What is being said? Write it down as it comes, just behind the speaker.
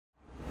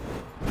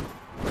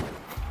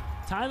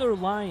Tyler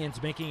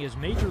Lyons making his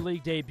major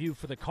league debut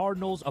for the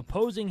Cardinals.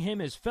 Opposing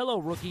him is fellow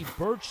rookie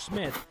Burch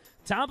Smith.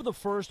 Top of the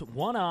first,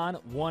 1 on,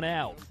 1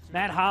 out.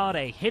 Matt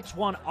Holliday hits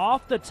one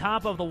off the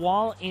top of the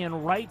wall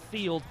in right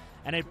field,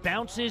 and it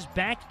bounces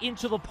back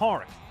into the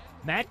park.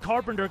 Matt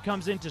Carpenter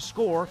comes in to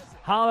score.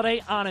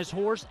 Holliday on his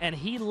horse, and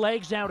he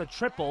legs out a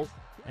triple.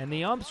 And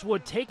the umps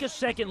would take a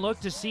second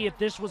look to see if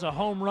this was a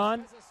home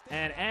run.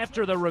 And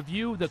after the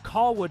review, the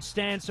call would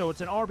stand, so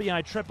it's an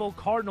RBI triple.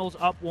 Cardinals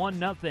up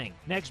 1-0.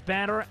 Next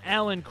batter,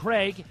 Alan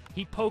Craig.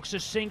 He pokes a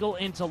single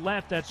into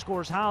left that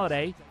scores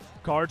Holliday.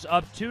 Cards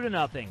up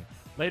 2-0.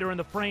 Later in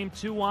the frame,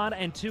 2 on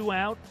and 2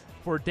 out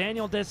for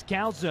Daniel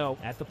Descalzo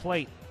at the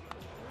plate.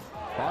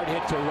 Hard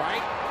hit to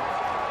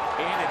right,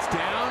 and it's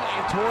down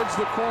and towards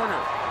the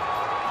corner.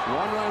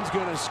 1 run's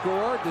going to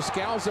score.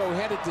 Descalzo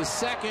headed to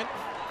second.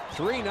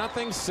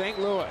 3-0 St.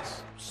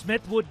 Louis.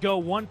 Smith would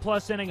go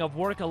 1+ inning of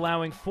work,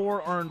 allowing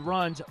 4 earned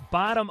runs.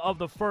 Bottom of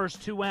the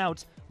first, 2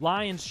 outs.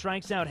 Lyons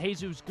strikes out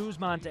Jesus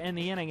Guzman to end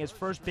the inning, his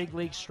first big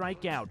league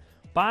strikeout.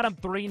 Bottom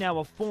 3, now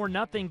a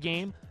 4-0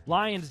 game.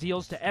 Lyons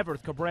deals to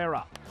Everth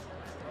Cabrera.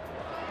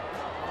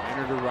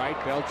 Liner to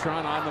right,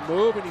 Beltran on the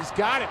move, and he's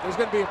got it. There's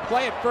going to be a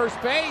play at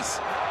first base,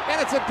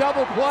 and it's a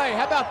double play.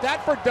 How about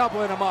that for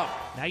doubling him up?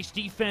 Nice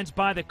defense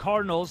by the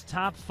Cardinals,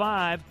 top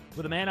 5,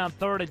 with a man on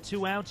third and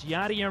 2 outs.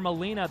 Yadier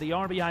Molina, the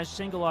RBI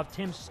single off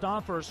Tim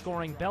Stauffer,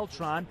 scoring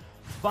Beltran.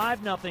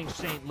 5-0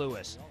 St.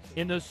 Louis.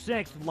 In the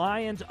 6th,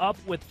 Lyons up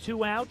with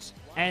 2 outs,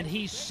 and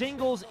he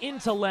singles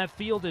into left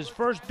field, his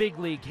first big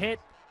league hit.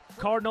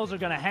 Cardinals are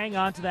going to hang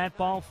on to that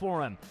ball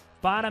for him.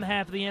 Bottom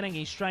half of the inning,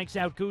 he strikes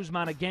out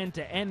Guzman again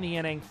to end the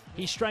inning.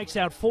 He strikes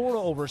out 4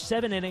 over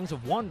 7 innings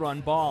of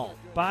 1-run ball.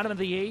 Bottom of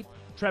the 8th,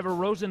 Trevor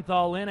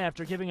Rosenthal in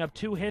after giving up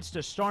 2 hits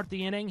to start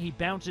the inning. He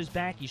bounces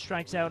back. He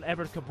strikes out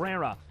Everett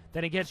Cabrera.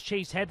 Then he gets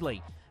Chase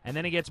Headley. And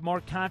then he gets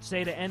Mark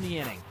Kotsay to end the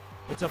inning.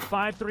 It's a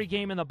 5-3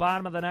 game in the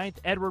bottom of the 9th.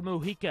 Edward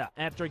Mujica,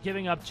 after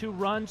giving up 2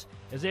 runs,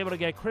 is able to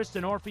get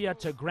Kristen Orfia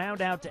to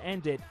ground out to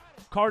end it.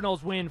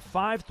 Cardinals win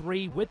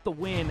 5-3 with the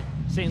win.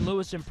 St.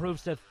 Louis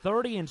improves to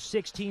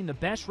 30-16, the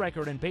best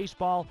record in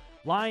baseball.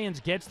 Lyons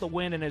gets the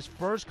win in his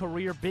first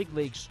career big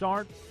league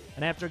start.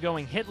 And after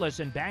going hitless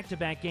in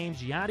back-to-back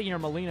games, Yadier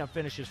Molina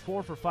finishes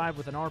 4 for 5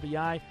 with an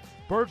RBI.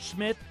 Burch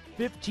Smith,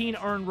 15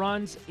 earned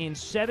runs in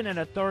 7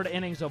 1/3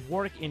 innings of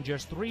work in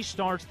just 3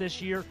 starts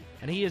this year,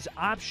 and he is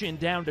optioned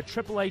down to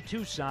AAA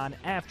Tucson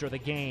after the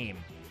game.